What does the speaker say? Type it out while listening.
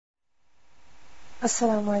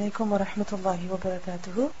السلام عليكم ورحمة الله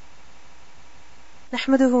وبركاته.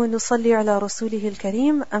 نحمده ونصلي على رسوله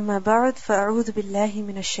الكريم. أما بعد، فأعوذ بالله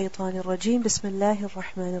من الشيطان الرجيم. بسم الله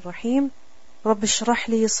الرحمن الرحيم. رب اشرح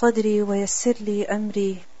لي صدري ويسر لي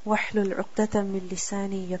أمري واحلل عقدة من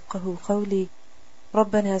لساني يفقه قولي.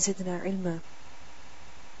 ربنا زدنا علما.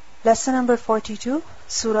 Lesson number 42,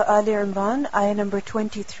 Surah Ali Imran, ayah number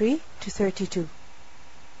 23 to 32.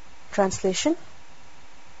 Translation: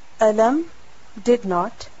 Alam, did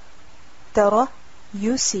not, tara,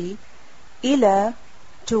 you see, ila,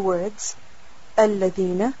 towards,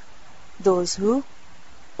 alladhina, those who,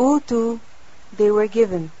 utu, they were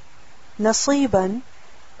given, nasiban,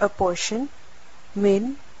 a portion,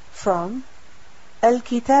 min, from,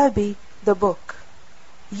 al-kitabi, the book,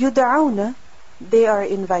 yud'auna, they are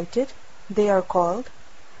invited, they are called,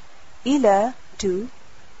 ila, to,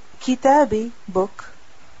 kitabi, book,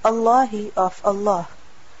 Allahi, of Allah,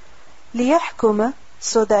 liyahkuma,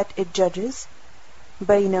 so that it judges,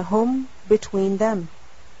 baynahum, between them,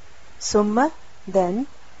 summa, then,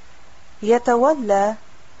 yatawalla,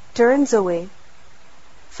 turns away,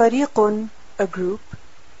 fariqun, a group,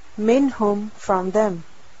 minhum, from them,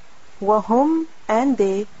 wahum, and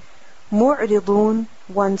they, mu'ridun,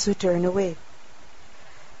 ones who turn away.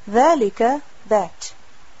 Dhalika, that,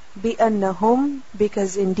 bi'annahum,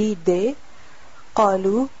 because indeed they,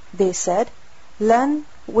 qalu, they said, lan,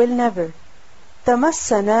 will never,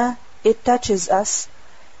 tamassana, it touches us,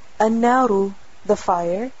 an-naru, the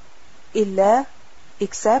fire, illa,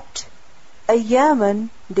 except, ayyaman,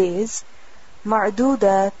 days,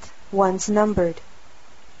 ma'dudat, ones numbered,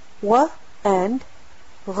 wa, and,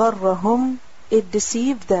 gharrahum, it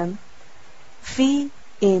deceived them, fi,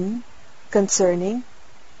 in, concerning,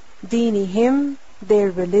 dinihim,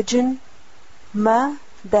 their religion, ma,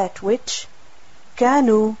 that which,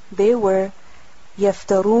 kanu, they were,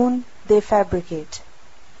 yaftarun, they fabricate.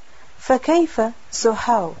 فَكَيْفَ, so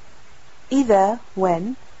how, إِذَا,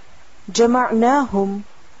 when, جَمَعْنَاهُمْ,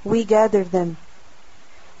 we gather them,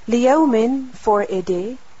 لِيَوْمٍ, for a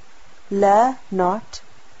day, la, not,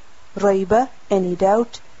 رَيْبَ, any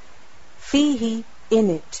doubt, فِيهِ, in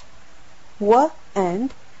it, wa,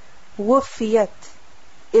 and, وُفِّيَتْ,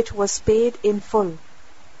 it was paid in full,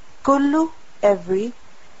 kullu, every,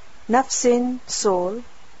 nafsin, soul,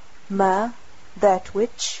 ma, that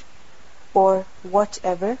which, or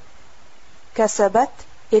whatever, kasabat,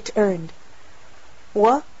 it earned,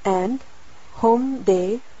 wa, and, hum,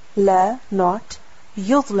 they, la, not,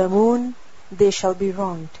 yudlamun, they shall be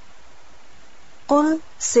wronged. Qul,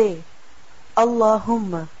 say,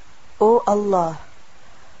 Allahumma, O Allah,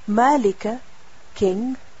 malika,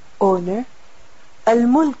 king, owner,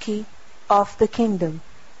 al-mulki, of the kingdom,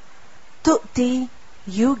 tu'ti,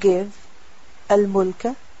 you give,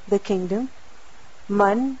 al-mulka, the kingdom,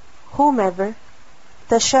 man, whomever,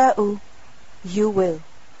 tasha'u, you will,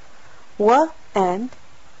 wa, and,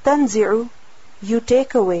 tanzi'u, you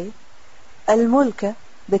take away, al-mulka,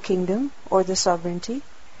 the kingdom, or the sovereignty,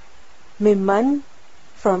 mimman,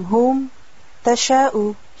 from whom,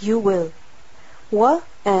 tasha'u, you will, wa,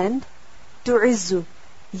 and, tu'izzu,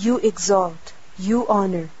 you exalt, you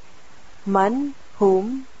honor, man,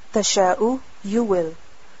 whom, tasha'u, you will,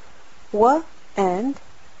 wa, and,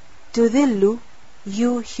 tudhillu,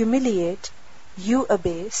 you humiliate, you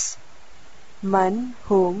abase, man,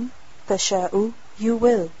 whom, tasha'u, you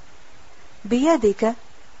will, biyadika,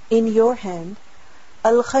 in your hand,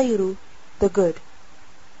 al-khayru, the good,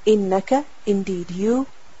 innaka, indeed you,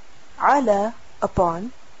 ala,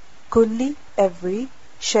 upon, kulli, every,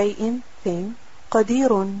 shay'in, thing,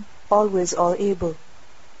 qadirun, always all able.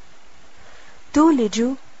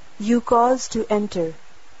 Tuliju, you cause to enter,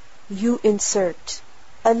 you insert,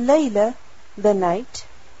 al-layla, the night,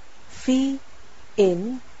 fi,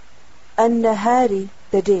 in, an-nahari,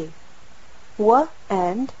 the day, wa,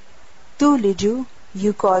 and, tuliju,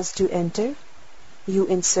 you cause to enter, you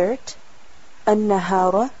insert,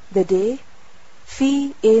 an-nahara, the day,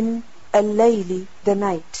 fi, in, al-layli, the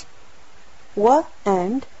night, wa,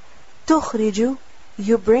 and, tukhriju,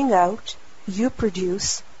 you bring out, you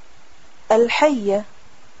produce, al-hayya,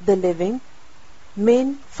 the living,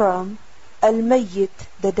 min, from, al-mayyit,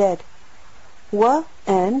 the dead, wa,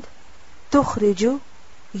 and, tukhriju,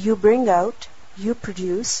 you bring out, you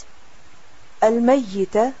produce,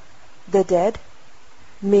 al-mayyita, the dead,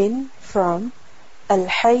 min, from,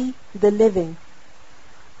 al-hayy, the living,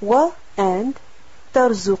 wa, and,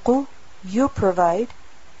 tarzuqu, you provide,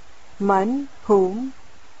 man, whom,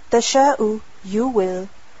 tasha'u, you will,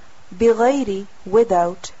 bighayri,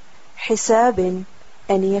 without, hisabin,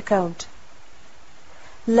 any account.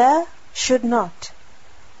 La, should not,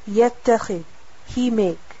 yattakhid, he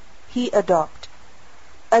make, he adopt,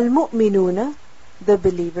 Al-mu'minuna, the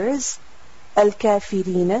believers.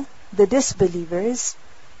 Al-kafirina, the disbelievers.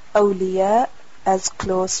 Awliya, as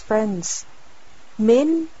close friends.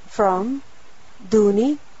 Min, from.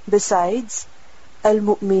 Duni, besides.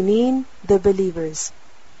 Al-mu'minin, the believers.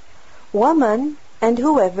 Waman, and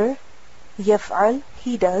whoever. Yaf'al,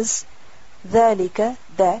 he does. Dhalika,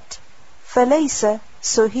 that. Falaysa,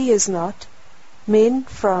 so he is not. Min,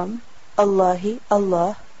 from. Allahi,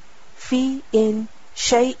 Allah. Fi, in.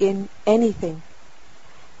 Shay'in, anything.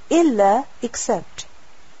 Illa, except.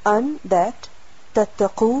 An, that.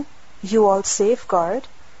 Tattaqu, you all safeguard,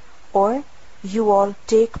 or you all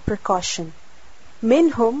take precaution.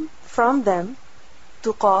 Minhum, from them.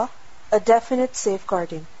 Tuqa, a definite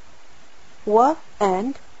safeguarding. Wa,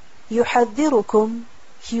 and. Yuhaddirukum,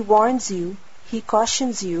 he warns you, he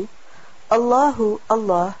cautions you. Allahu,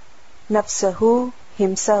 Allah. Nafsahu,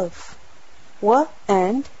 himself. Wa,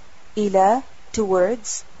 and. Ila,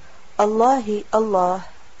 towards. Allahi, Allah.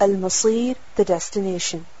 Al-Masir, the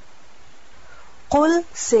destination. Qul,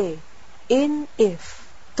 say. In, if.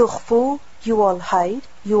 Tukhfu, you all hide,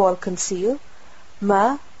 you all conceal.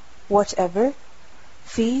 Ma, whatever.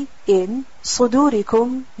 Fi, in.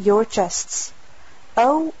 Sudurikum, your chests.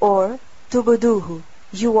 Aw, or. Tubuduhu,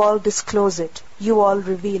 you all disclose it, you all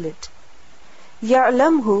reveal it.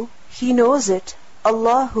 Ya'lamhu, he knows it.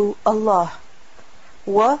 Allahu, Allah.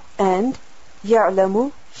 Wa, and.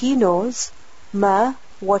 Ya'lamu, he knows. Ma,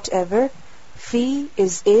 whatever. Fi,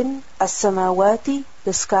 is in. As-samawati,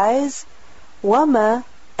 the skies. Wa ma,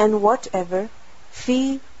 and whatever.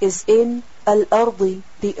 Fi, is in. Al-ardi,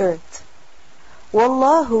 the earth.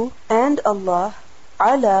 Wallahu, and Allah.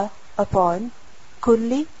 Ala, upon.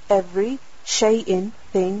 Kulli, every. Shay'in,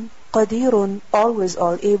 thing. Qadirun, always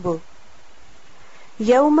all able.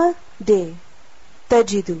 Yawma, day.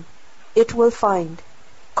 Tajidu, it will find.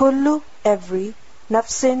 Kullu, every.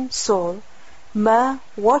 Nafsin, soul. Ma,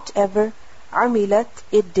 whatever. Amilat,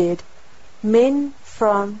 it did. Min,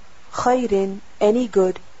 from. Khairin, any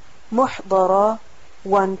good. Muhdara,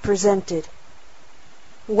 one presented.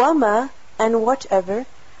 Wama, and whatever.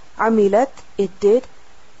 Amilat, it did.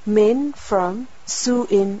 Min, from.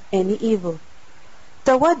 Su'in, any evil.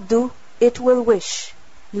 Tawaddu, it will wish.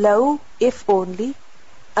 Law, if only.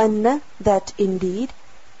 Anna, that indeed.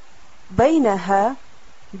 Bainaha,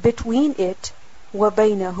 between it. Wa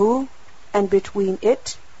bainahu, and between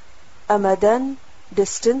it. Amadan,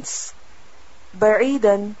 distance.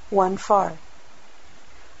 Ba'idan, one far.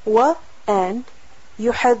 Wa, and.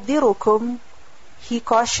 Yuhaddirukum, he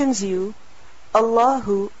cautions you.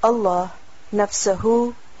 Allahu, Allah.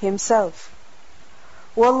 Nafsahu, himself.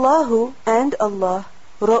 Wallahu, and Allah.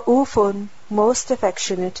 Ra'ufun, most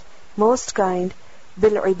affectionate, most kind.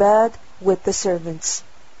 Bil-ibad, with the servants.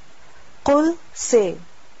 Qul, say.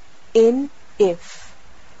 In, if.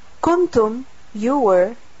 Kuntum, you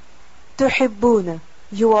were. Tuhibbuna,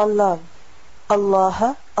 you all love.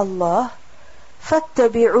 Allah, Allah.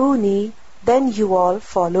 Fattabi'uni, then you all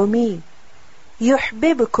follow me.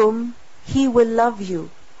 Yuhbibkum, he will love you.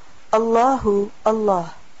 Allahu,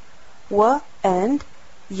 Allah. Wa, and.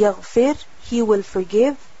 Yaghfir, he will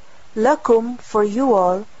forgive. Lakum, for you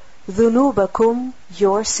all. Dhunubakum,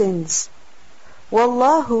 your sins.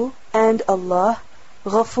 Wallahu, and Allah.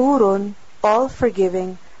 Ghafurun, all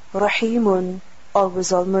forgiving. Rahimun,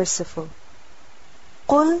 always all merciful.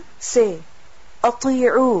 Qul, say.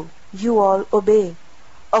 Ati'u, you all obey.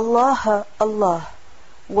 Allah, Allah.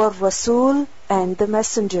 War Rasul, and the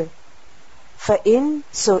Messenger. Fa'in,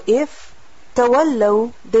 so if.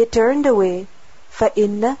 Tawallaw, they turned away.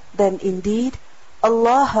 فَإِنَّ, then indeed.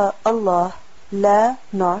 Allah, Allah. La,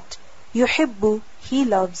 not. Yuhibbu, he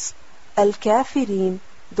loves. Al-kafirin,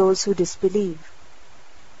 those who disbelieve.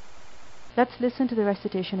 Let's listen to the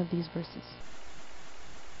recitation of these verses.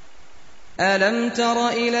 أَلَمْ تَرَ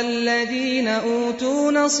إِلَى الَّذِينَ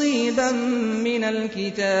أُوتُوا نَصِيبًا مِنَ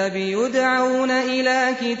الْكِتَابِ يُدْعَوْنَ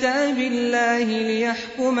إِلَى كِتَابِ اللَّهِ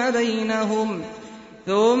لِيَحْكُمَ بَيْنَهُمْ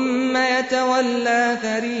ثُمَّ يَتَوَلَّى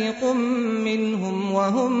فَرِيقٌ مِّنْهُمْ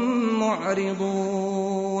وَهُمْ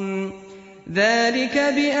مُعْرِضُونَ ذَلِكَ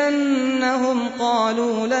بِأَنَّهُمْ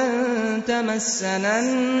قَالُوا لَن تَمَسَّنَا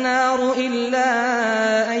النَّارُ إِلَّا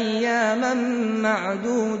أَيَّامًا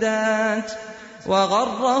مَّعْدُودَاتٍ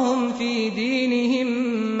وَغَرَّهُمْ فِي دِينِهِم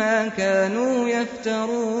مَّا كَانُوا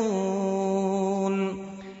يَفْتَرُونَ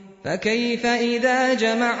فَكَيْفَ إِذَا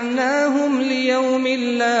جَمَعْنَاهُمْ لِيَوْمٍ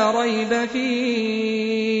لَّا رَيْبَ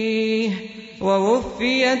فِيهِ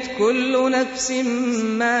وَوُفِّيَتْ كُلُّ نَفْسٍ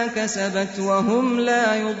مَّا كَسَبَتْ وَهُمْ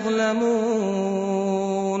لَا يُظْلَمُونَ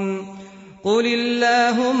قل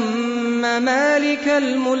اللهم مالك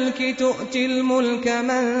الملك تؤتي الملك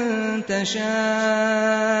من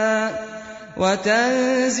تشاء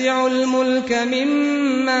وتنزع الملك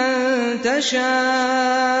ممن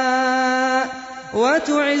تشاء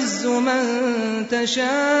وتعز من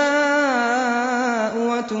تشاء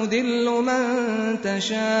وتذل من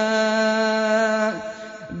تشاء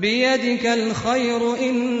بيدك الخير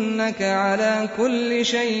إنك على كل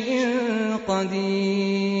شيء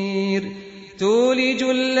قدير تولج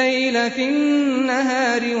الليل في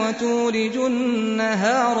النهار وتولج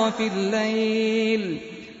النهار في الليل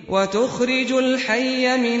وتخرج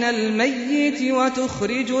الحي من الميت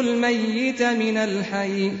وتخرج الميت من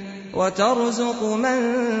الحي وترزق من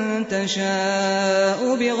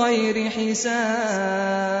تشاء بغير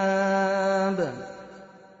حساب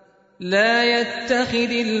لا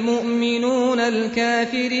يتخذ المؤمنون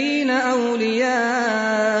الكافرين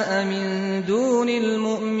أولياء من دون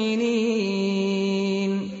المؤمنين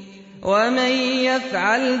ومن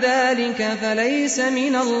يفعل ذلك فليس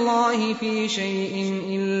من الله في شيء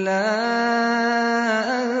إلا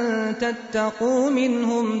أن تتقوا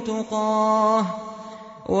منهم تقاه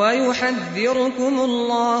ويحذركم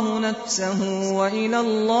الله نفسه وإلى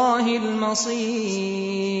الله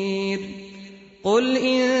المصير قل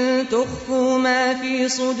إن تخفوا ما في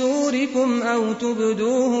صدوركم أو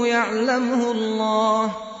تبدوه يعلمه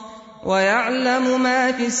الله ويعلم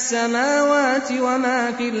ما في السماوات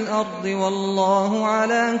وما في الأرض والله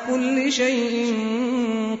على كل شيء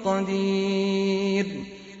قدير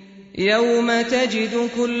يوم تجد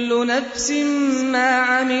كل نفس ما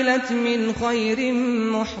عملت من خير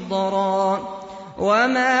محضرا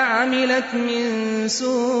وما عملت من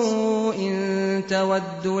سوء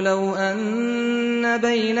تود لو أن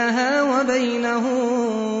بينها وبينه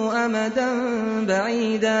أمدا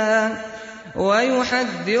بعيدا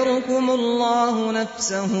ويحذركم الله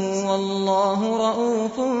نفسه والله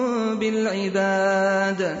رءوف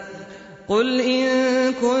بالعباد قل إن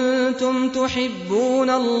كنتم تحبون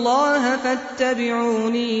الله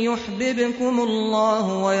فاتبعوني يحببكم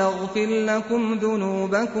الله ويغفر لكم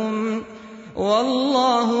ذنوبكم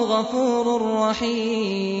والله غفور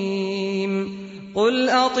رحيم قل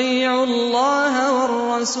أطيعوا الله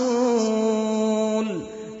والرسول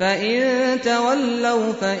فإن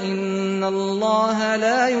تولوا فإن الله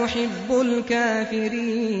لا يحب الكافرين.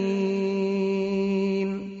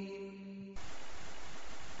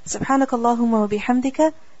 سبحانك اللهم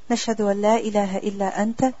وبحمدك نشهد أن لا إله إلا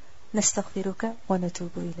أنت نستغفرك ونتوب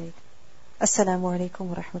إليك. السلام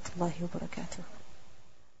عليكم ورحمة الله وبركاته.